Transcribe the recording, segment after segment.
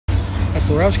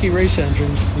Borowski race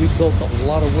engines, we've built a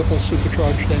lot of Whipple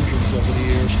supercharged engines over the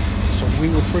years, so we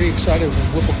were pretty excited when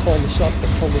Whipple called us up and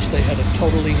told us they had a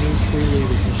totally new 3-liter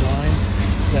design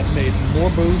that made more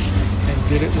boost and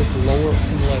did it with lower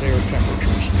inlet air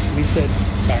temperatures. We said,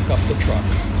 back up the truck.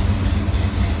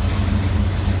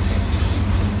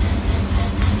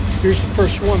 Here's the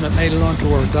first one that made it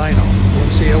onto our dyno.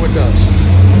 Let's see how it does.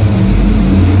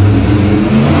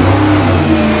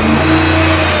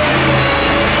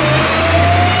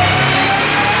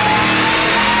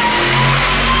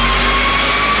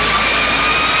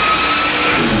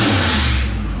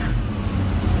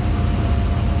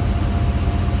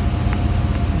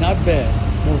 Not bad.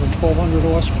 More than 1,200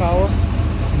 horsepower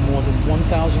and more than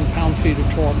 1,000 pound-feet of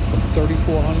torque from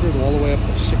 3,400 all the way up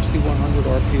to 6,100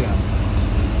 RPM.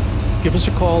 Give us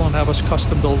a call and have us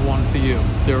custom build one for you.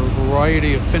 There are a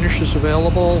variety of finishes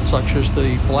available, such as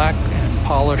the black and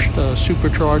polished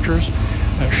superchargers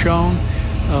as shown.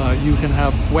 You can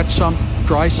have wet sump,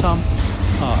 dry sump.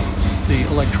 The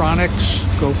electronics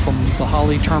go from the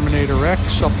Holley Terminator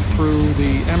X up through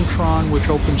the M-Tron, which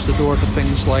opens the door to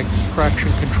things like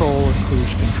traction control and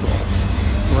cruise control.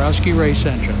 Borowski Race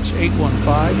Engines,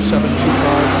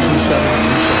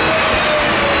 815-725-2727.